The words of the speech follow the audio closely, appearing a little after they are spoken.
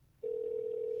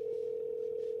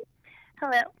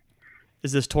Hello.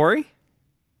 Is this Tori?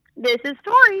 This is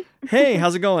Tori. Hey,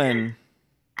 how's it going?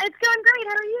 It's going great.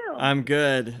 How are you? I'm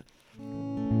good.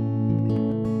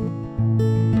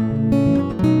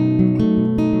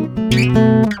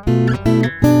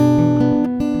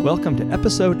 Welcome to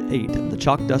episode 8 of the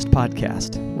Chalk Dust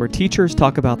Podcast, where teachers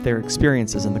talk about their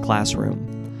experiences in the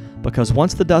classroom. Because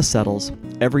once the dust settles,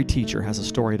 every teacher has a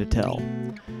story to tell.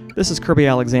 This is Kirby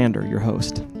Alexander, your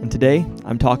host, and today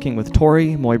I'm talking with Tori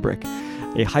Moybrick,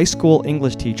 a high school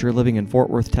English teacher living in Fort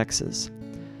Worth, Texas.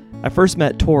 I first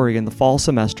met Tori in the fall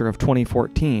semester of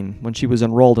 2014 when she was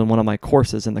enrolled in one of my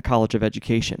courses in the College of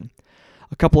Education.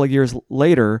 A couple of years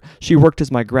later, she worked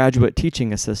as my graduate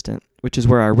teaching assistant, which is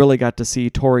where I really got to see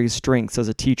Tori's strengths as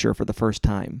a teacher for the first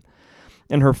time.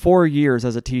 In her 4 years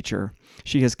as a teacher,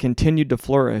 she has continued to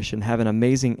flourish and have an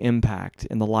amazing impact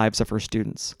in the lives of her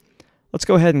students. Let's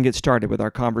go ahead and get started with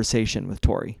our conversation with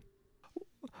Tori.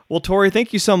 Well, Tori,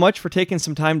 thank you so much for taking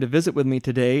some time to visit with me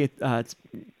today. It's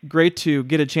great to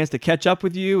get a chance to catch up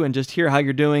with you and just hear how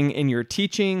you're doing in your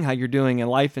teaching, how you're doing in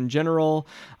life in general,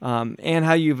 and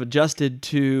how you've adjusted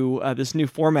to this new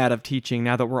format of teaching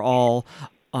now that we're all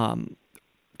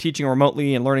teaching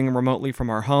remotely and learning remotely from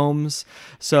our homes.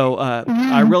 So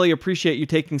I really appreciate you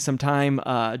taking some time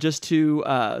just to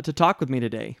talk with me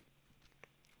today.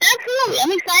 Absolutely.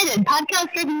 I'm excited.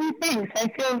 Podcasts are new things. I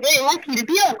feel very lucky to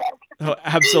be on them. Oh,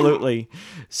 absolutely.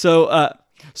 So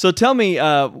tell me,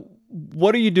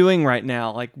 what are you doing right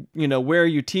now? Like, where are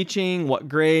you teaching? What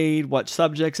grade? What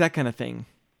subjects? That kind of thing.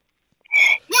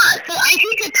 Yeah, so I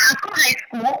teach at Pascal High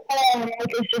School,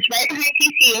 which is just right behind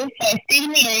TCU, so I stay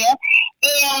in the area.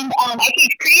 And I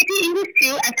teach pre-AP English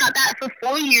too. I've taught that for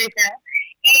 4 years now.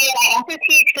 And I also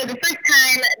teach for the first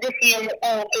time this year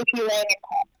AP Lang and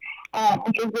Home,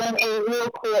 which has been a real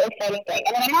cool, exciting thing.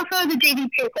 And then I'm also the JV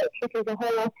cheer coach, which is a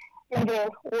whole other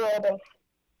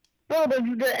world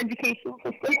of the education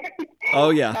system. Oh,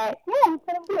 yeah. Yeah, it's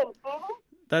kind of good.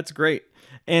 That's great.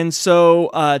 And so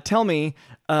tell me,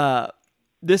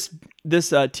 this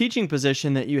teaching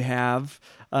position that you have,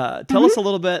 tell us a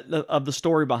little bit of the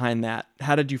story behind that.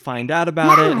 How did you find out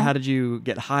about it? How did you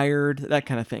get hired? That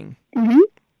kind of thing. Mm-hmm.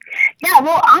 Yeah,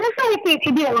 well, honestly, I think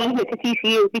it a lot of it to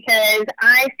TCU because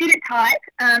I student taught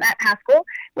at Pascal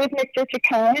with Mr.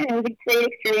 Chacon, and it was a great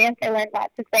experience. I learned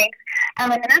lots of things.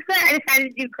 And then after that, I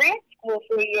decided to do grad school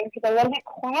for a year because I wasn't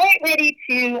quite ready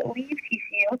to leave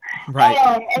TCU. Right.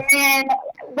 And then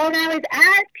when I was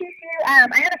at TCU,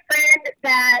 I had a friend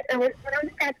when I was in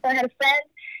grad school, I had a friend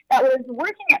that was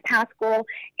working at Pascal,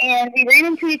 and we ran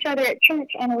into each other at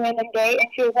church on a random day, and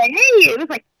she was like, hey, it was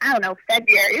like, I don't know,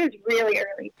 February. It was really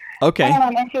early. Okay.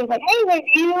 And she was like, hey, when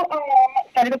you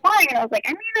started applying? And I was like,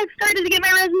 I've started to get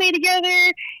my resume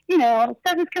together.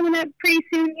 Stuff is coming up pretty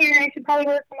soon here. I should probably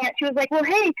work on that. She was like, well,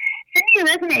 hey, send me your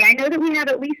resume. I know that we have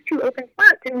at least 2 open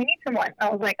spots, and we need someone. I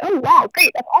was like, oh, wow,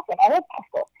 great. That's awesome. I love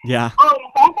Pascal. Yeah. So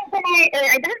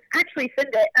I didn't actually send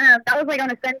it. That was like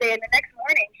on a Sunday, and the next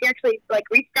morning she actually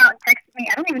reached out and texted me.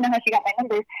 I don't even know how she got my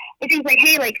number. But she was like,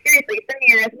 hey, seriously, send me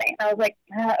your resume. And I was like,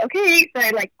 okay. So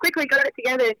I quickly got it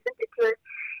together and sent it to her.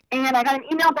 And I got an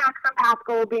email back from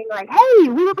Pascal being like, hey,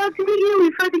 we would love to meet you.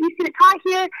 We've heard that you student taught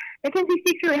here. Mackenzie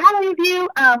speaks really highly of you.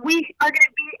 We are going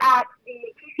to be at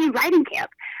the TCU writing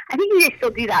camp. I think you guys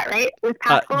still do that, right? With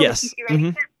Pascal? Yes. TCU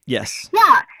writing camp? Yes.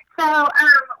 Yeah. So they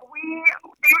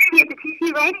were going to be at the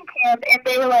TCU writing camp, and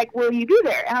they were like, will you be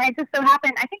there? And I just so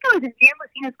happened, I think I was in Jan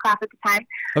Lucina's class at the time.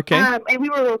 Okay. And we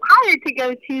were required to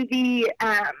go to the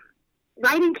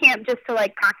writing camp just to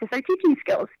practice our teaching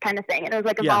skills kind of thing. And it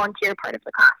was a volunteer part of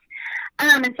the class.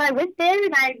 And so I went there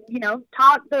and I,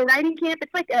 taught the writing camp.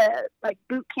 It's like a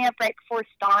boot camp right before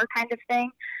STAR kind of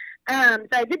thing. So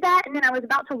I did that, and then I was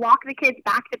about to walk the kids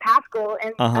back to Pascal,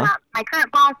 and my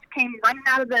current boss came running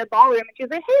out of the ballroom, and she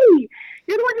was like, hey,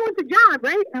 you're the one who wants a job,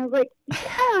 right? And I was like,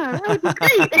 yeah, that would be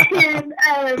great.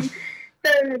 And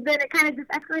so then it kind of just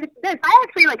escalated to this. I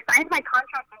actually signed my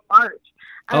contract in March.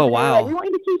 Oh, wow. We want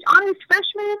you to teach honors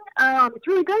freshmen. It's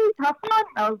really great. Have fun.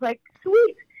 I was like,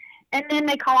 sweet. And then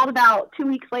they called about 2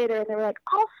 weeks later, and they were like,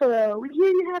 also, we hear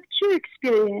you have cheer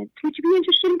experience. Would you be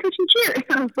interested in coaching cheer?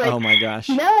 And I was like, oh, my gosh.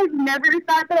 No, I've never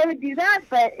thought that I would do that,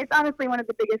 but it's honestly one of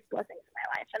the biggest blessings in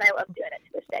my life, and I love doing it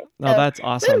to this day. Oh, that's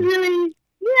awesome. It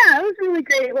was really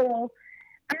great.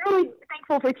 I'm really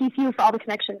thankful for TCU for all the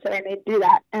connections that I made do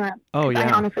that. Yeah.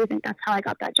 I honestly think that's how I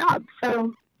got that job.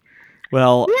 So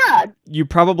Well, yeah. You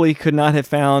probably could not have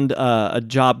found a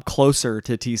job closer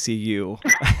to TCU.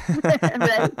 Right. And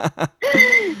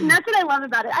that's what I love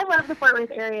about it. I love the Fort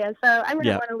Worth area, so I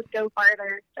wouldn't want to go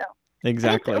farther. So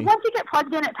exactly. once you get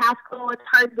plugged in at Pascal, it's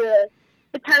hard to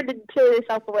it's hard to tear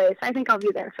yourself away. So I think I'll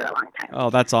be there for a long time. Oh,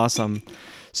 that's awesome.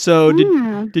 So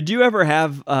did you ever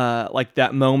have like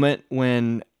that moment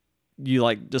when you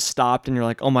like just stopped and you're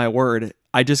like, oh my word,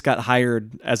 I just got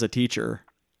hired as a teacher?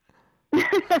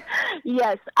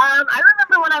 Yes. I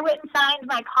remember when I went and signed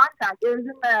my contract. It was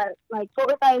in the Fort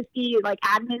Worth ISD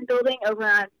admin building over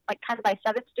on kind of by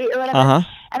 7th Street or whatever. Uh-huh.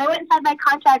 And I went and signed my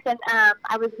contract, and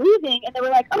I was leaving, and they were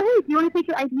like, "Oh, hey, do you want to take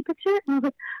your ID picture?" And I was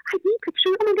like, "ID picture?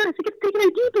 Oh my gosh, I get to take an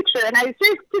ID picture!" And I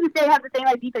seriously to this day have the same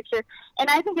ID picture, and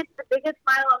I think it's the biggest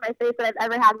smile on my face that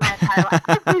I've ever had in my entire life.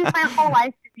 I've waited my whole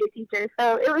life to be a teacher,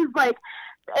 so it was like.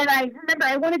 And I remember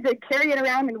I wanted to carry it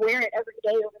around and wear it every day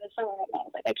over the summer, and I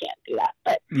was like, I can't do that.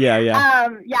 But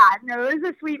no, it was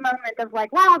a sweet moment of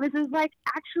wow, this is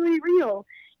actually real.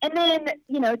 And then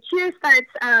cheer starts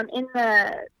in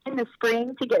the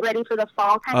spring to get ready for the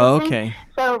fall kind of thing. Okay.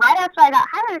 So right after I got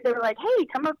hired, they were like, hey,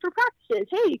 come up for practices.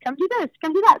 Hey, come do this,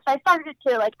 come do that. So I started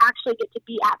to actually get to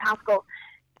be at Paschal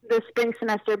the spring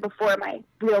semester before my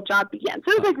real job began.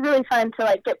 So it was really fun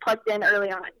to get plugged in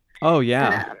early on. Oh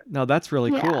yeah, no, that's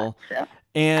really cool. So,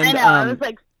 and I know I was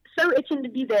so itching to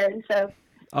be there, and so.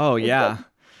 Oh yeah,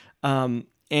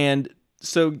 and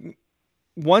so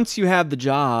once you have the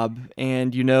job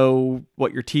and you know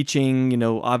what you're teaching,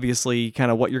 obviously kind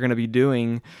of what you're going to be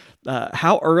doing.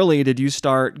 How early did you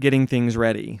start getting things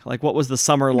ready? What was the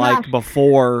summer like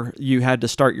before you had to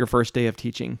start your first day of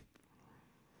teaching?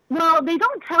 Well, they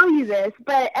don't tell you this,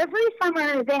 but every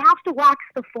summer they have to wax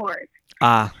the floors.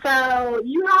 So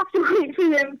you have to wait for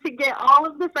them to get all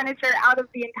of the furniture out of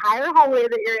the entire hallway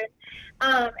that you're in,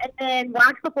 and then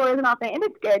wax the floors and all that. And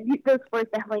it's good. Those floors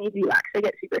definitely need to be waxed. They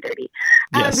get super dirty.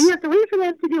 Yes. You have to wait for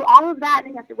them to do all of that,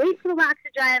 and you have to wait for the wax to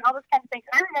dry and all those kinds of things.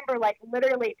 And I remember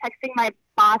literally texting my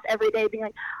boss every day being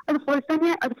like, are the floors done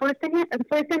yet? Are the floors done yet? Are the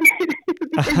floors done yet? Because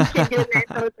you can't get in there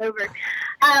until it's over.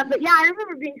 But yeah, I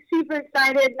remember being super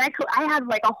excited. And I had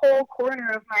a whole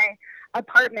corner of my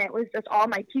apartment was just all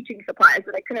my teaching supplies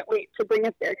that I couldn't wait to bring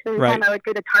up there. Because every time I would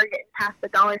go to Target and pass the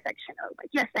dollar section, I was like,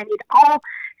 yes, I need all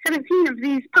 17 of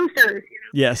these posters.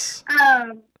 Yes.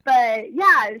 But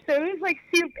yeah, so it was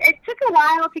super. It took a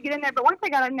while to get in there, but once I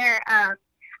got in there, I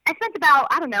spent about,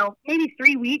 maybe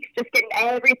 3 weeks just getting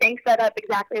everything set up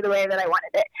exactly the way that I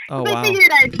wanted it. Oh, wow. I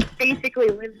figured I'd basically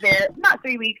live there, not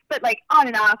 3 weeks, but on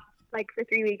and off. For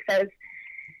 3 weeks, I was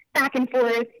back and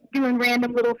forth doing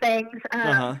random little things.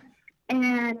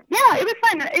 And yeah, it was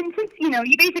fun. And since,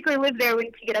 you basically live there once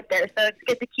you get up there, so it's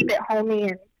good to keep it homey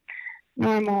and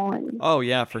normal. And oh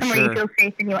yeah, for sure. You feel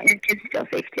safe and you want your kids to feel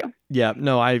safe too. Yeah,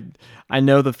 no, I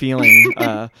know the feeling.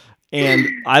 And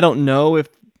I don't know if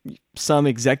some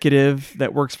executive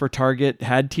that works for Target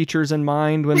had teachers in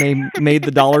mind when they made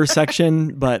the dollar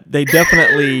section, but they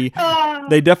definitely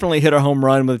hit a home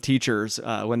run with teachers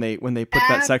when they put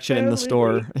that section in the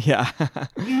store. Yeah.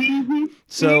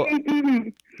 So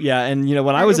yeah, and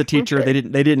when I was a teacher, they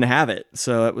didn't have it,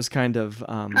 so it was kind of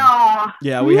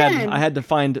I had to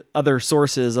find other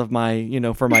sources of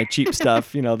my for my cheap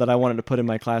stuff that I wanted to put in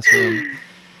my classroom.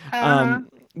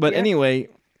 But anyway,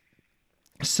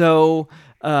 so.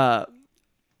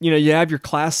 You have your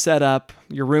class set up,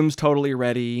 your room's totally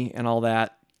ready and all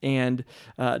that. And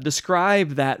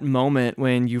describe that moment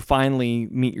when you finally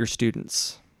meet your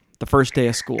students, the first day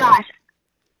of school. Gosh.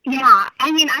 Yeah. I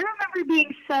remember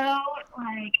being so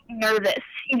nervous,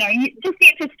 just the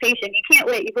anticipation. You can't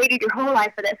wait. You've waited your whole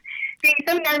life for this. Being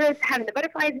so nervous, having the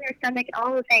butterflies in your stomach and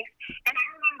all the things. And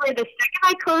I remember the second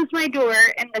I closed my door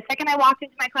and the second I walked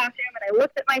into my classroom and I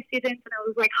looked at my students and I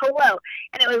was like, hello.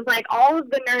 And it was all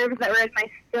of the nerves that were in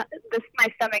my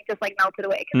stomach just melted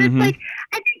away. Because it's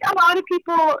I think a lot of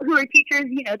people who are teachers,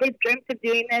 they've dreamt of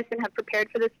doing this and have prepared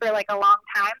for this for a long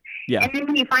time. Yeah. And then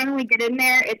when you finally get in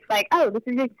there, it's oh, this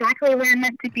is exactly where I'm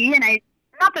meant to be. And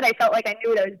not that I felt like I knew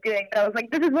what I was doing, but I was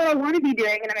this is what I want to be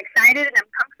doing. And I'm excited and I'm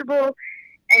comfortable.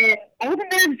 And all the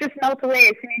nerves just melt away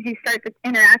as soon as you start to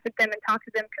interact with them and talk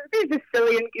to them because they're just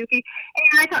silly and goofy.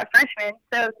 And I taught freshmen,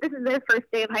 so this is their first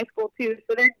day of high school too,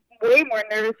 so they're way more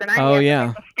nervous than I am. Oh,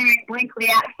 yeah. Staring blankly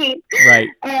at me. Right.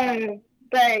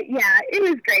 But yeah, it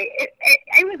was great.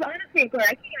 It was honestly cool. I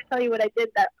can't even tell you what I did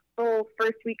that full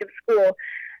first week of school.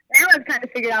 Now I've kind of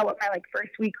figured out what my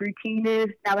first week routine is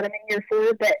now that I'm in year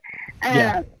 4. But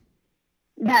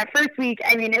that first week,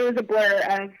 it was a blur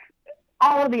of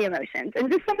all of the emotions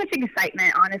and just so much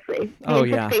excitement, honestly. The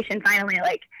anticipation finally,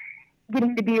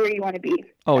 getting to be where you want to be.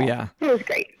 Oh, so, yeah. It was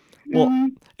great. Well,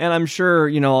 and I'm sure,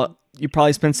 you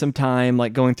probably spent some time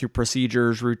like going through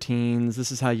procedures, routines. This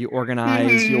is how you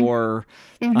organize your,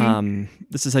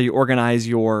 this is how you organize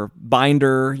your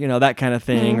binder, that kind of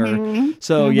thing. Or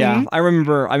so, yeah, I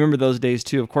remember those days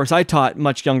too. Of course, I taught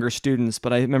much younger students,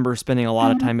 but I remember spending a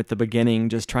lot of time at the beginning,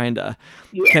 just trying to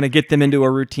kind of get them into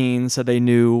a routine so they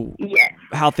knew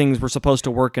how things were supposed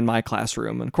to work in my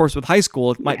classroom. And of course, with high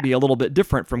school, it might be a little bit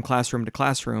different from classroom to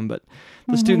classroom, but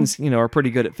the students, are pretty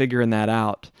good at figuring that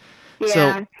out. Yeah,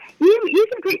 so, you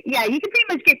can pretty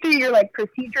much get through your like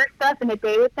procedure stuff in a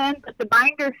day with them, but the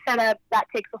binder setup, that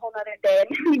takes a whole other day.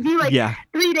 And you do like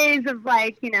 3 days of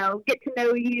like, get to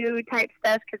know you type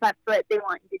stuff, because that's what they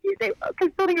want you to do. Because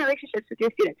building relationships with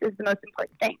your students is the most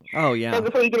important thing. Oh yeah. So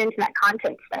before you get into that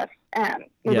content stuff,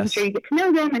 making sure you get to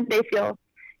know them and they feel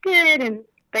good.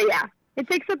 But yeah, it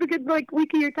takes up a good like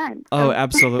week of your time. So. Oh,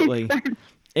 absolutely.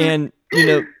 And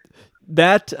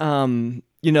that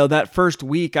that first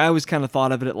week, I always kind of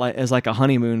thought of it as like a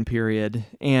honeymoon period.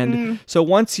 And so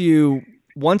once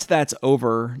that's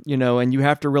over, and you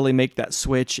have to really make that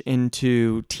switch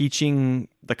into teaching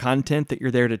the content that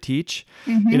you're there to teach,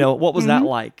 what was that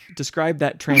like? Describe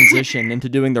that transition into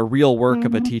doing the real work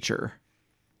of a teacher.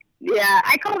 Yeah,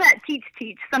 I call that teach.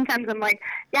 Sometimes I'm like,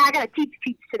 I got to teach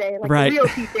today, like real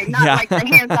teaching, not like the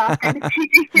hands-off kind of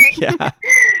teaching thing. But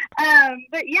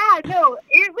no,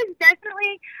 it was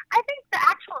definitely, I think the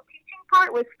actual teaching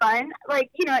part was fun.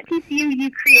 Like, at TCU, you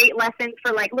create lessons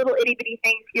for like little itty-bitty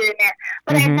things here and there,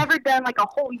 but I've never done like a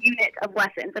whole unit of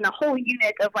lessons and a whole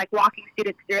unit of like walking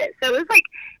students through it. So it was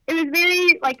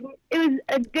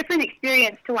a different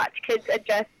experience to watch kids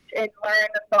adjust and learn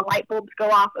the light bulbs go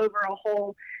off over a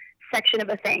whole section of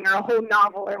a thing or a whole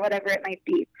novel or whatever it might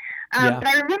be. But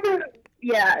I remember,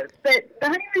 but the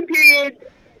honeymoon period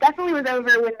definitely was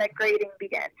over when the grading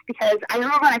begins, because I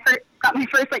remember when I first got my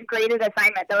first like graded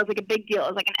assignment, that was like a big deal. It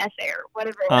was like an essay or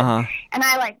whatever it was. And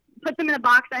I like put them in a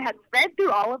box, and I had read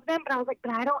through all of them, but I was like,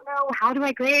 but I don't know, how do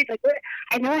I grade? Like, what?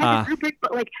 I know I have a rubric,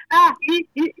 but like, so you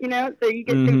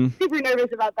get super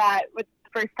nervous about that with the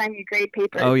first time you grade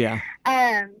papers. Oh yeah.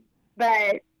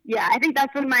 But yeah, I think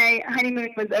that's when my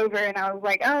honeymoon was over, and I was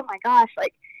like, oh my gosh,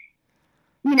 like,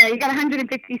 you got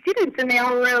 150 students, and they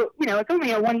all wrote, it's only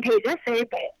a 1-page essay,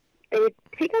 but they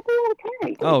take up a lot of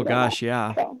time. Oh gosh,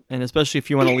 yeah. So. And especially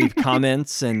if you want to leave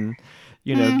comments and,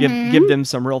 give them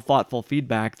some real thoughtful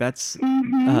feedback, that's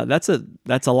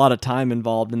a lot of time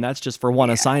involved, and that's just for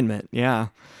one assignment. Yeah.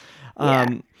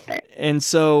 And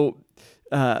so,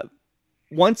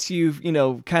 once you've,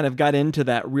 kind of got into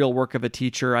that real work of a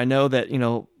teacher, I know that,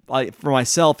 for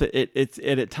myself, it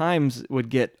at times would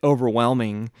get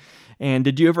overwhelming. And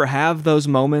did you ever have those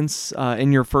moments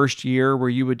in your first year where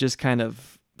you would just kind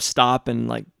of stop and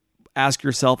like ask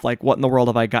yourself, like, what in the world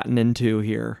have I gotten into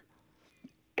here?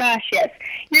 Gosh, yes.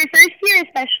 Your first year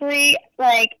especially,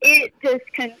 like, it just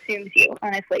consumes you,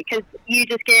 honestly, because you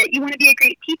want to be a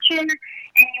great teacher, and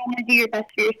you want to do your best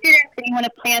for your students, and you want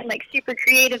to plan like super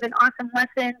creative and awesome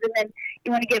lessons, and then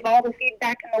you want to give all the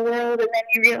feedback in the world, and then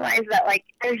you realize that like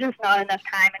there's just not enough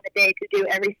time in the day to do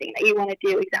everything that you want to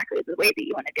do exactly the way that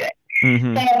you want to do it. So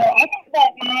I think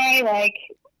that my like,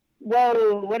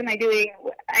 whoa, what am I doing?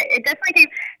 It definitely came,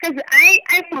 because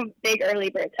I'm a big early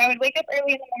bird, so I would wake up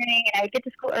early in the morning, and I would get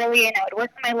to school early, and I would work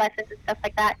on my lessons and stuff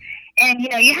like that. And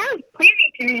you have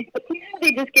planning periods, but sometimes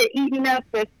they just get eaten up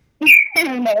with I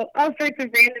don't know, all sorts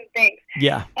of random things.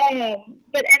 Yeah. And I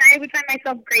would find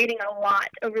myself grading a lot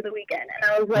over the weekend, and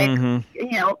I was like,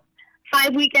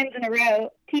 5 weekends in a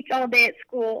row, teach all day at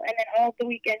school, and then all the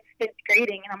weekends spent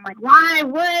grading. And I'm like, why?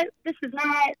 What? This is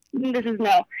no.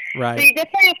 Right. So you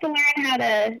definitely have to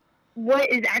learn what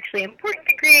is actually important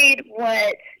to grade,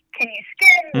 what can you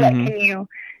skim, what can you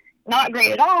not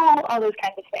grade at all those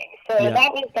kinds of things. So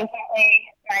that was definitely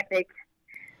my big,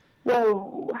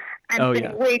 whoa, I'm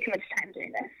spending way too much time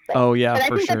doing this. So, but I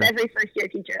think that's every first-year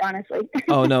teacher, honestly.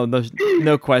 Oh, no,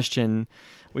 no question.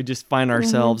 We just find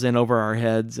ourselves in over our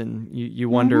heads, and you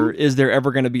wonder, is there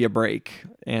ever going to be a break?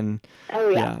 And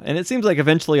and it seems like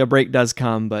eventually a break does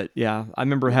come, but I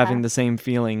remember having the same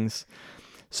feelings.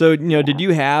 So, did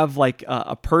you have like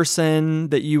a person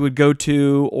that you would go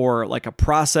to, or like a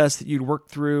process that you'd work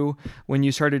through when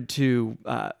you started to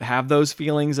have those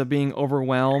feelings of being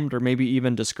overwhelmed or maybe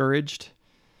even discouraged?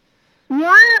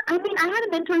 Yeah, I mean, I had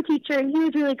a mentor teacher, and he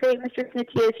was really great, Mr.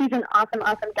 Snitius. He's an awesome,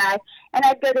 awesome guy. And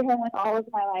I'd go to him with all of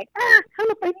my, like,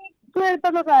 help, I need good,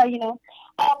 blah, blah, blah,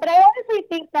 But I honestly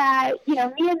think that, me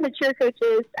and the cheer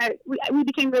coaches, we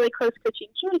became really close coaching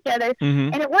cheer together.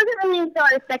 And it wasn't really until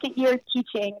our second year of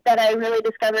teaching that I really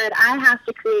discovered I have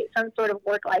to create some sort of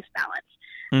work-life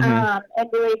balance and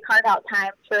really carve out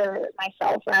time for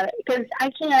myself, rather. Because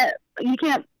you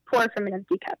can't pour from an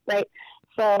empty cup, right?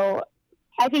 So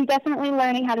I think definitely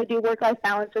learning how to do work-life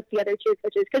balance with the other cheer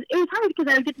coaches, because it was hard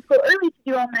because I would get to school early to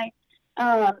do all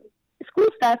my school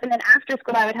stuff, and then after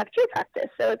school I would have cheer practice.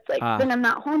 So it's like then I'm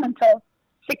not home until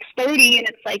 6:30, and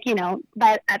it's like,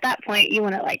 but at that point you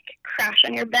want to like crash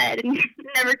on your bed and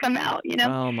never come out,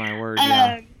 Oh my word,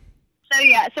 yeah.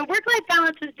 So work-life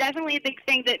balance is definitely a big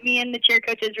thing that me and the cheer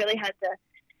coaches really had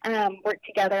to work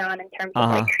together on in terms of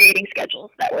like creating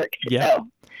schedules that worked. Yeah.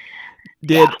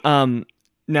 So,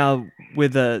 now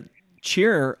with a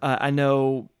cheer, I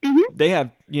know they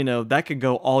have, that could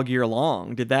go all year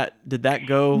long. Did that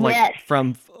go like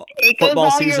from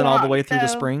football season all the way through the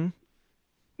spring?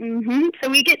 So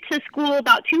we get to school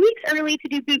about 2 weeks early to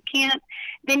do boot camp.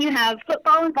 Then you have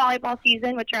football and volleyball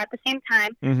season, which are at the same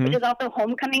time, which is also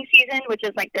homecoming season, which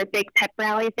is like their big pep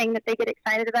rally thing that they get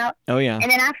excited about. Oh, yeah. And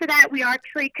then after that, we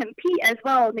actually compete as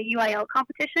well in the UIL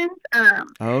competitions.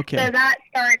 Okay. So that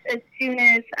starts as soon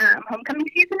as homecoming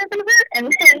season is over. And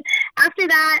then after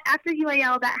that, after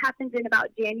UIL, that happens in about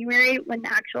January when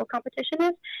the actual competition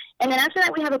is. And then after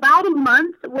that, we have about a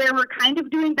month where we're kind of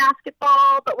doing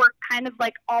basketball, but we're kind of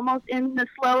like almost in the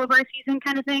flow of our season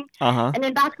kind of thing. And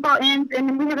then basketball ends, and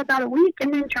then we have about a week,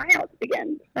 and then tryouts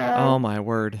begin. So, oh, my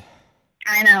word.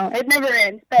 I know. It never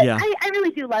ends. But I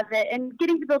really do love it. And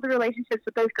getting to build the relationships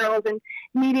with those girls and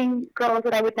meeting girls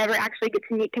that I would never actually get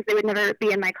to meet because they would never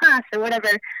be in my class or whatever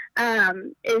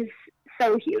is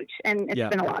so huge. And it's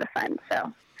been a lot of fun.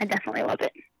 So I definitely love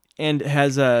it. And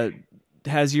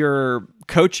has your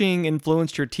coaching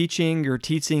influenced your teaching? Your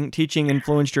teaching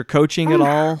influenced your coaching at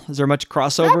all? Is there much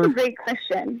crossover? That's a great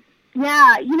question.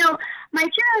 Yeah, my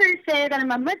cheerleaders say that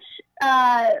I'm a much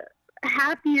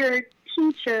happier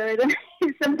teacher than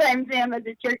I sometimes am as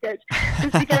a cheer coach,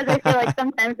 just because I feel like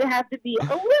sometimes I have to be a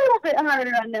little bit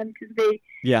harder on them because they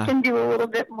can do a little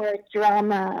bit more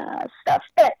drama stuff.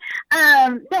 But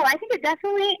no, I think it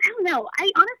definitely, I don't know.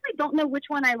 I honestly don't know which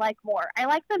one I like more. I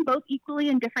like them both equally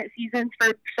in different seasons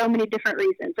for so many different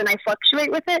reasons, and I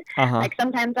fluctuate with it. Like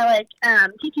sometimes I like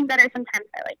teaching better, sometimes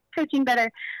I like coaching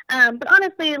better. But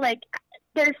honestly, like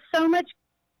there's so much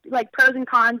like pros and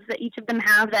cons that each of them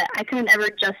have that I couldn't ever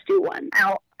just do one.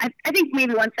 I think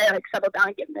maybe once I like settle down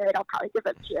and get married, I'll probably give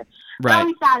up cheer. Right.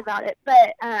 I'm sad about it,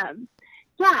 but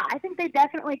yeah, I think they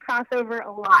definitely cross over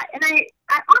a lot. And I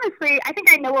honestly, I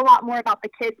think I know a lot more about the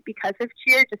kids because of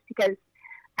cheer, just because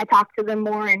I talk to them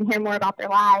more and hear more about their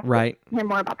lives. Right. Hear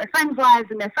more about their friends' lives,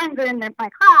 and their friends are in my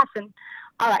class and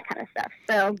all that kind of stuff.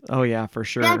 So. Oh yeah, for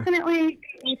sure. Definitely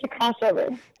need to cross over.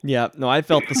 Yeah, no, I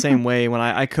felt the same way when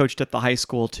I coached at the high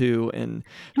school too, and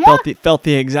felt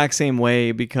the exact same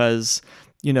way because,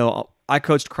 I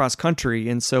coached cross country,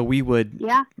 and so we would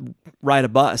ride a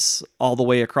bus all the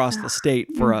way across the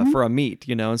state for a meet,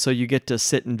 and so you get to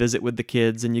sit and visit with the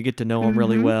kids, and you get to know them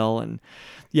really well, and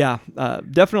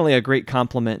definitely a great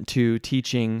compliment to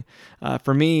teaching.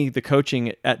 For me, the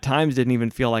coaching at times didn't even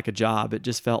feel like a job; it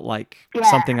just felt like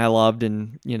something I loved,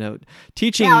 and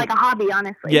teaching like a hobby,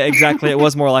 honestly. Yeah, exactly. It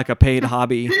was more like a paid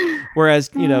hobby, whereas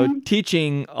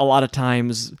teaching a lot of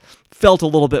times felt a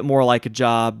little bit more like a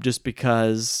job just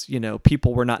because,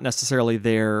 people were not necessarily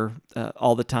there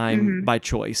all the time by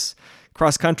choice.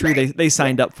 Cross country, they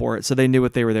signed up for it, so they knew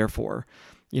what they were there for.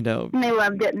 And they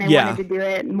loved it, and they wanted to do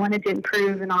it and wanted to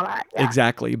improve and all that. Yeah.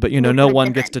 Exactly. But, no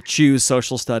one gets to choose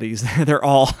social studies. They're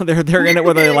in it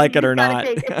whether they like it or not.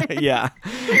 Yeah.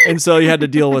 And so you had to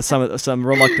deal with some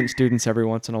reluctant students every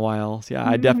once in a while. Yeah,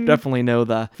 I definitely know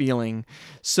the feeling.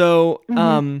 So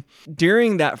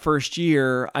during that first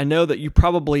year, I know that you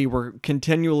probably were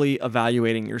continually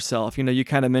evaluating yourself. You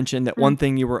kind of mentioned that one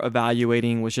thing you were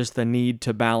evaluating was just the need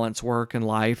to balance work and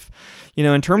life.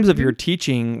 In terms of your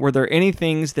teaching, were there any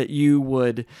things that you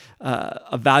would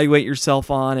evaluate yourself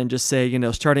on and just say,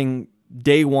 starting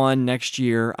day one next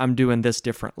year, I'm doing this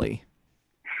differently?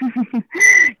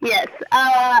 Yes.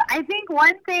 I think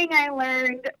one thing I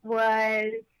learned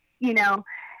was,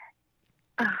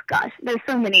 oh gosh, there's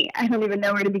so many. I don't even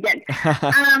know where to begin.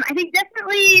 I think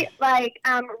definitely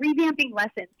revamping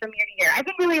lessons from year to year. I've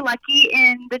been really lucky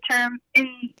in the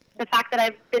fact that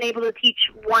I've been able to teach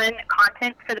one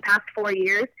content for the past 4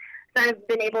 years. So I've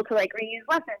been able to reuse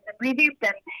lessons and revamp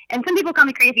them. And some people call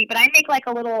me crazy, but I make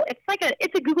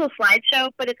it's a Google slideshow,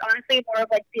 but it's honestly more of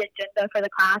the agenda for the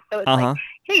class. So it's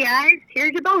hey guys,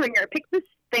 here's your bell ringer. Pick this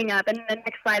thing up. And then the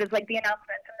next slide is the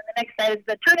announcements. And then the next slide is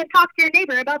the turn and talk to your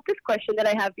neighbor about this question that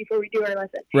I have before we do our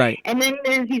lesson. Right. And then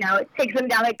there's, it takes them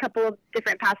down a couple of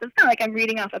different paths. It's not like I'm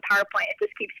reading off a PowerPoint. It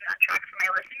just keeps me on track for my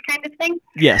lesson kind of thing.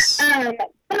 Yes.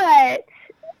 But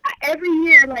every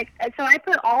year, so I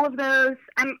put all of those.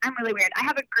 I'm really weird. I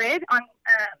have a grid on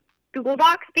Google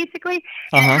Docs basically,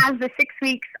 and it has the 6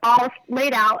 weeks all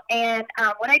laid out. And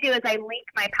what I do is I link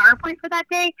my PowerPoint for that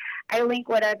day. I link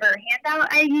whatever handout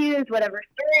I use, whatever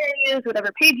story I use,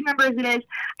 whatever page numbers it is.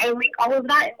 I link all of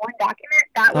that in one document.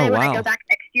 That way, when I go back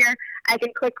next year, I can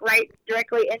click right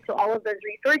directly into all of those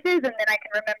resources, and then I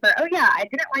can remember, oh yeah, I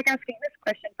didn't like asking this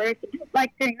question first. I didn't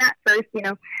like doing that first, you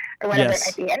know, or whatever it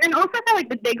might be. And then also for like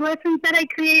the big lessons that I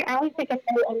create, I always take a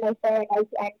note on my phone.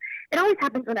 It always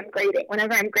happens when I'm grading.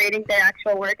 Whenever I'm grading their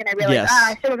actual work, and I realize,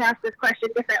 I should have asked this question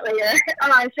differently, or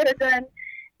I should have done,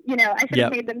 you know, I should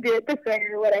have made them do it this way,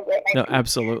 or whatever it might be.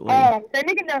 Absolutely. So I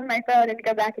make a note on my phone and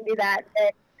go back and do that.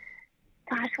 And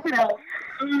gosh, what else?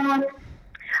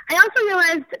 I also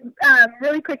realized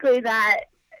really quickly that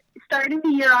starting the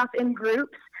year off in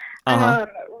groups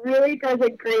really does a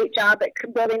great job at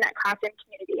building that classroom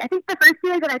community. I think the first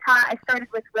year that I taught, I started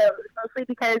with rows, mostly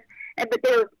because, but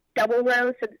they were double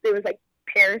rows, so there was like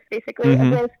pairs basically of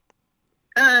rows.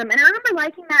 And I remember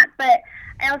liking that, but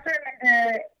I also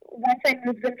remember once I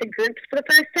moved into groups for the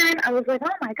first time, I was like,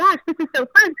 oh my gosh, this is so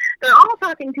fun. They're all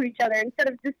talking to each other instead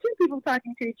of just two people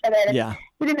talking to each other. And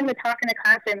getting them to talk in a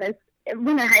classroom is,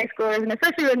 when they're high schoolers, and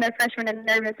especially when they're freshmen and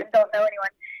nervous and don't know anyone,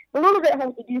 a little bit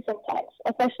hard to do sometimes,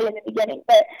 especially in the beginning.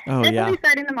 But definitely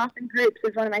starting them off in groups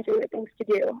is one of my favorite things to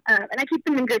do. And I keep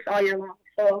them in groups all year long.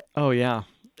 So. Oh yeah.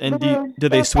 And do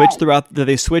they switch throughout? Do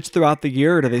they switch throughout the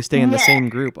year, or do they stay in the same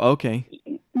group? Okay.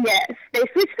 Yes, they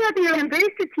switch throughout the year. I'm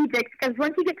very strategic because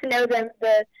once you get to know them,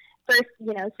 the first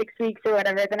 6 weeks or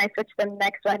whatever, then I switch them the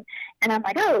next one, and I'm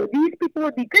like, oh, these people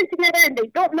would be good together, and they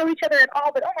don't know each other at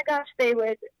all, but oh my gosh, they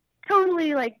would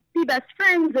totally like be best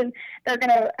friends, and they're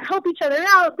gonna help each other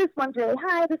out. This one's really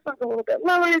high, this one's a little bit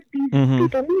lower. These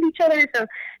people need each other, so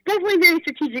definitely very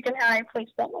strategic in how I place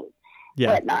them and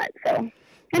whatnot. So.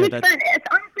 And it's fun. It's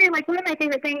honestly like one of my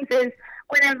favorite things is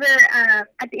whenever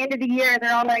at the end of the year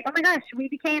they're all like, "Oh my gosh, we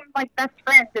became like best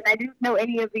friends," and I didn't know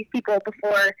any of these people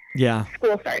before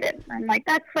school started. I'm like,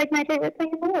 that's like my favorite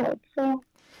thing in the world. So.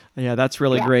 Yeah, that's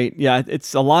really great. Yeah,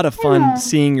 it's a lot of fun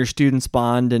seeing your students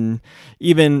bond, and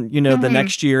even the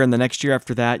next year and the next year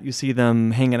after that, you see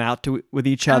them hanging out with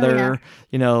each other.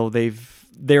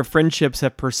 Their friendships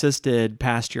have persisted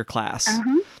past your class.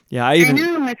 Yeah, I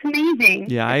know, it's amazing.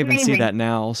 Yeah, I even see that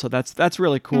now. So that's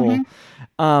really cool.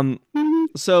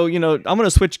 So, I'm going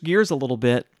to switch gears a little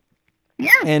bit.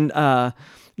 Yeah. And,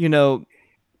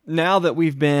 now that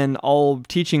we've been all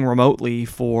teaching remotely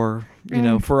for,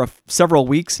 for several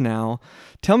weeks now,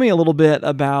 tell me a little bit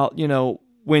about,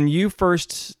 when you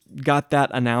first got that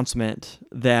announcement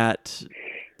that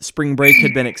spring break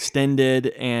had been extended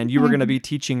and you were going to be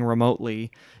teaching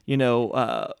remotely,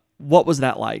 what was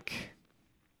that like?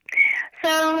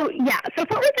 So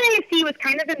Fort Worth ISD was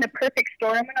kind of in the perfect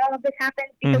storm when all of this happened,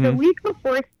 because a week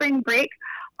before spring break,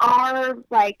 our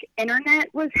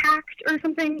internet was hacked or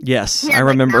something. Yes, I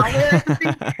remember.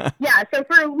 Yeah, so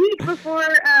for a week before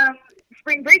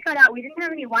spring break got out, we didn't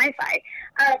have any Wi-Fi.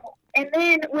 And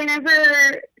then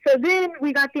then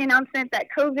we got the announcement that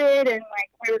COVID and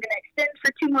we were going to extend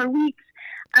for 2 more weeks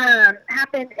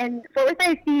happened. And for Fort Worth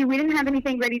ISD, we didn't have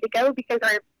anything ready to go because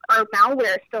our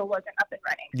malware still wasn't up and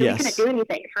running. So we couldn't do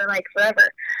anything for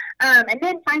forever. And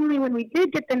then finally, when we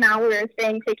did get the malware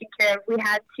thing taken care of,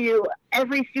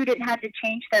 every student had to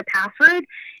change their password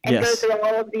and go through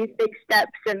all of these big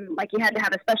steps, and you had to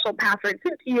have a special password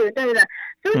sent to you. So it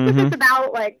took us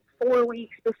about 4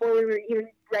 weeks before we were even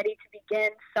ready to begin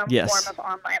some form of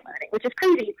online learning, which is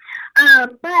crazy.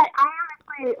 But I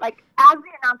honestly, as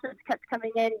the announcements kept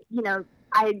coming in,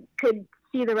 I could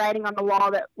see the writing on the wall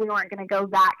that we weren't going to go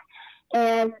back.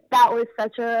 And that was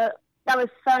such a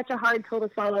hard pill to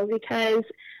swallow, because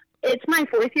it's my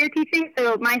 4th year teaching.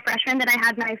 So my freshmen that I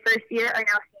had my first year are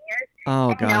now seniors. Oh,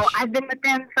 and, gosh. I've been with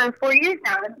them for 4 years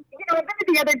now. And, I've been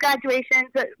to the other graduations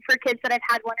for kids that I've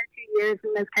had 1 or 2 years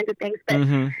and those kinds of things. But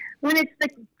when it's the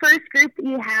first group that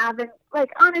you have, and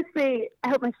honestly, I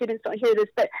hope my students don't hear this,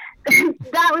 but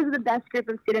that was the best group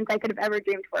of students I could have ever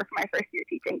dreamed for my first year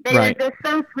teaching. They were just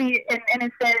so sweet and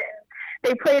innocent, and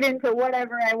they played into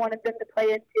whatever I wanted them to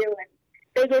play into, and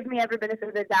they gave me every benefit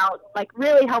of the doubt,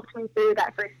 really helped me through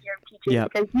that first year of teaching,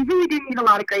 because you really do need a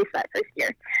lot of grace that first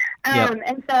year.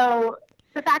 And so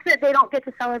the fact that they don't get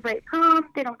to celebrate prom,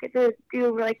 they don't get to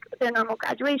do their normal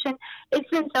graduation, it's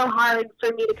been so hard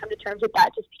for me to come to terms with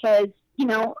that, just because,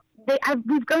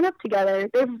 we've grown up together.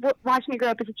 They've watched me grow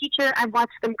up as a teacher. I've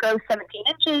watched them grow 17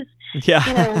 inches. Yeah.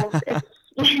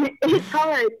 It's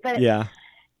hard, but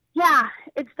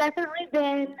it's definitely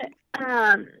been,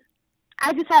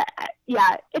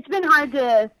 it's been hard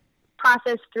to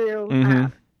process through.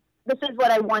 This is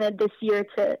what I wanted this year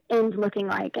to end looking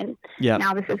like, and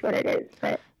now this is what it is.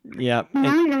 But Yeah.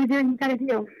 You gotta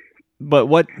do. But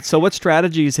what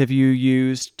strategies have you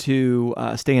used to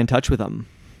stay in touch with them,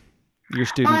 your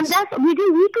students? We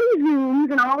do weekly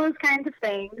Zooms and all those kinds of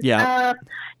things. Yeah.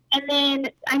 And then,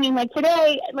 I mean, like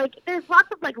today, like there's lots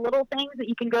of like little things that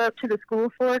you can go up to the school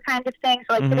for kind of thing.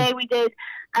 So like today we did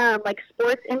like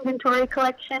sports inventory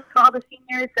collection for all the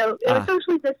seniors. So it was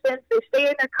socially distanced. They stay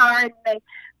in their car and they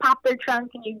pop their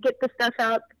trunk and you get the stuff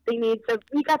out that they need. So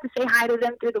we got to say hi to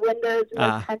them through the windows and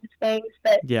those kinds of things.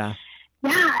 But yeah,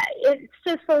 it's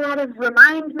just a lot of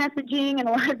remind messaging and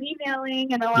a lot of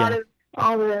emailing and a lot of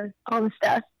all the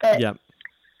stuff. But yeah.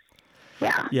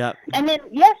 And then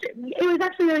it was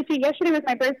actually really sweet. Yesterday was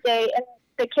my birthday, and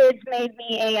the kids made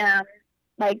me a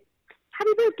like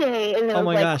happy birthday, and it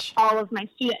was gosh. All of my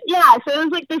students. Yeah, so it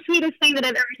was like the sweetest thing that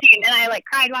I've ever seen, and I like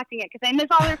cried watching it because I miss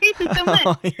all their faces so much.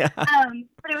 But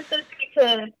it was so sweet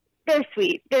to. They're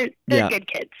sweet. They're good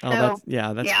kids. So,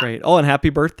 that's great. Oh, and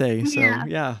happy birthday. So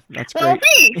that's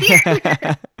great.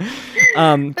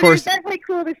 Of course, it's definitely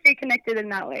cool to stay connected in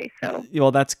that way. So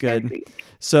that's good.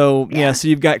 So so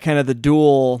you've got kind of the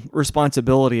dual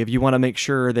responsibility of you want to make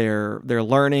sure they're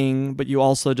learning, but you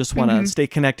also just want to stay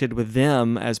connected with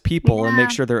them as people and make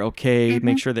sure they're okay,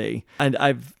 make sure and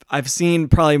I've seen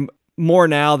probably more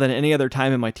now than any other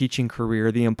time in my teaching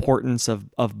career the importance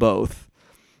of both.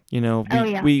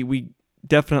 We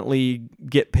definitely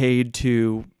get paid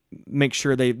to make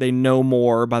sure they know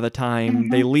more by the time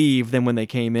they leave than when they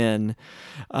came in.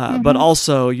 But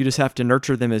also you just have to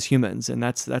nurture them as humans. And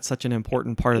that's such an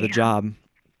important part of the job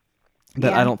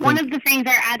that I don't think. One of the things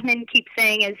our admin keeps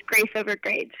saying is grace over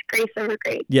grades, grace over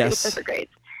grades, grace over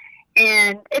grades.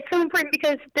 And it's so important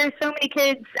because there's so many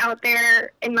kids out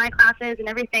there in my classes and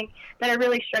everything that are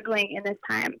really struggling in this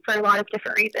time for a lot of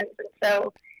different reasons. And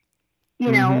so,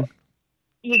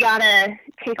 you gotta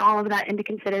take all of that into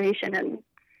consideration and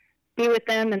be with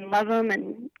them and love them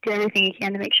and do everything you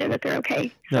can to make sure that they're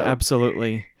okay. So, no,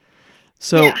 absolutely.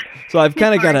 So I've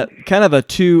kind of got a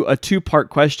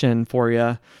two-part question for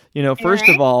you. First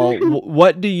of all,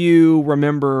 what do you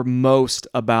remember most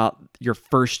about your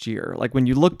first year? Like when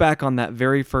you look back on that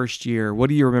very first year, what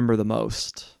do you remember the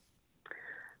most?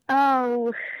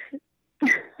 Oh,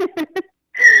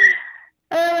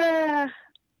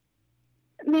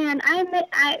 man,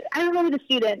 I remember the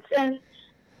students and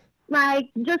like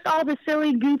just all the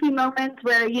silly, goofy moments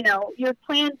where, your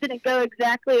plans didn't go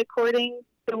exactly according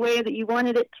the way that you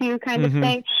wanted it to kind of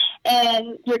thing.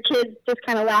 And your kids just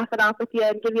kind of laugh it off with you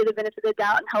and give you the benefit of the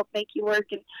doubt and help make you work.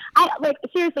 And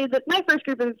seriously, my first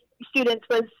group of students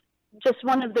was just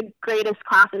one of the greatest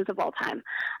classes of all time.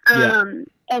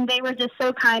 And they were just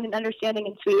so kind and understanding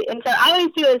and sweet. And so I always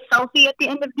do a selfie at the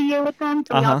end of the year with them.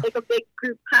 So we all take a big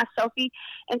group class selfie.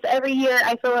 And so every year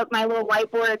I fill up my little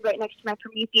whiteboard right next to my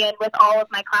Promethean with all of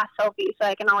my class selfies so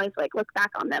I can always look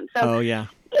back on them. So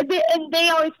and they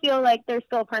always feel like they're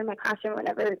still a part of my classroom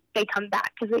whenever they come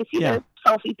back because they see the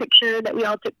selfie picture that we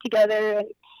all took together. And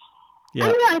I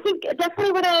don't know, I think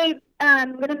definitely what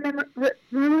I'm going to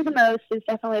remember the most is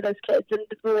definitely those kids and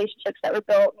the relationships that were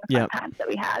built and the fun times that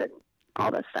we had and all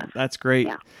this stuff. That's great.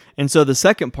 Yeah. And so the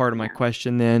second part of my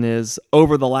question then is,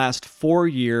 over the last 4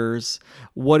 years,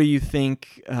 what do you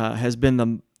think has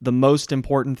been the most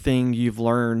important thing you've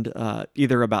learned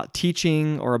either about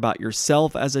teaching or about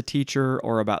yourself as a teacher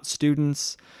or about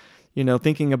students?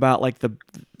 Thinking about like the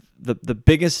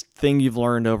biggest thing you've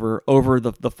learned over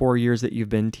the 4 years that you've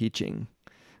been teaching.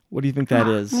 What do you think that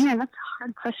is? Man, that's a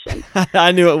hard question.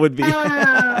 I knew it would be.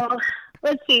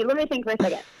 Let's see. Let me think for a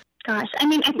second. Gosh, I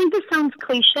mean, I think this sounds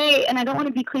cliche, and I don't want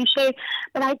to be cliche,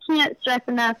 but I can't stress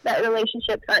enough that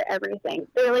relationships are everything.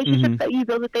 The relationships that you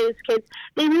build with those kids,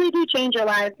 they really do change your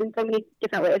lives in so many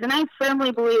different ways. And I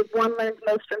firmly believe one learns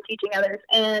most from teaching others.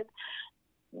 And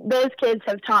those kids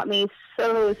have taught me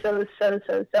so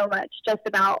much just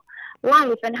about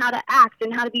life and how to act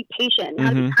and how to be patient, how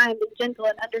to be kind and gentle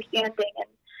and understanding and,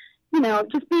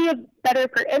 just be a better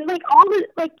person.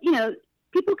 And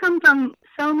people come from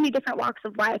so many different walks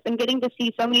of life, and getting to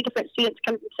see so many different students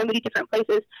come from so many different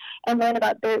places and learn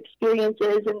about their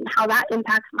experiences and how that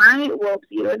impacts my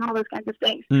worldview and all those kinds of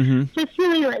things. Just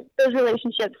really those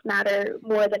relationships matter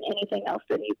more than anything else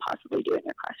that you possibly do in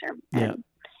your classroom. Yeah. And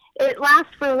it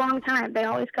lasts for a long time. They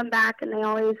always come back and they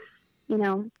always,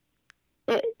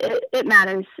 it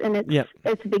matters, and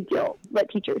it's a big deal what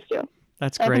teachers do.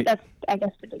 That's so great. I think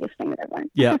that's, the biggest thing that I've learned.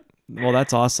 Yeah. Well,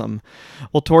 that's awesome.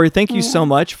 Well, Tori, thank you so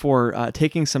much for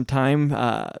taking some time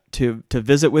to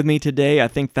visit with me today. I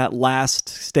think that last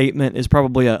statement is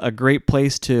probably a great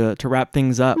place to wrap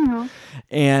things up.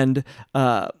 And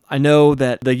I know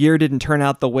that the year didn't turn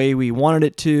out the way we wanted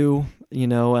it to,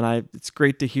 and it's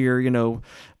great to hear,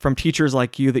 from teachers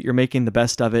like you that you're making the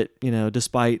best of it,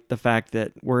 despite the fact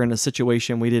that we're in a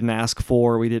situation we didn't ask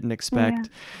for, we didn't expect.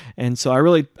 Yeah. And so I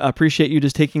really appreciate you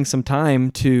just taking some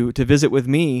time to visit with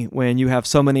me when you have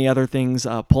so many other things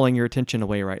pulling your attention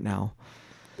away right now.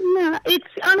 No, it's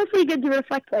honestly good to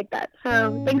reflect like that.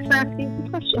 So thanks for asking some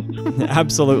questions.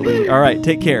 Absolutely. All right.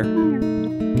 Take care.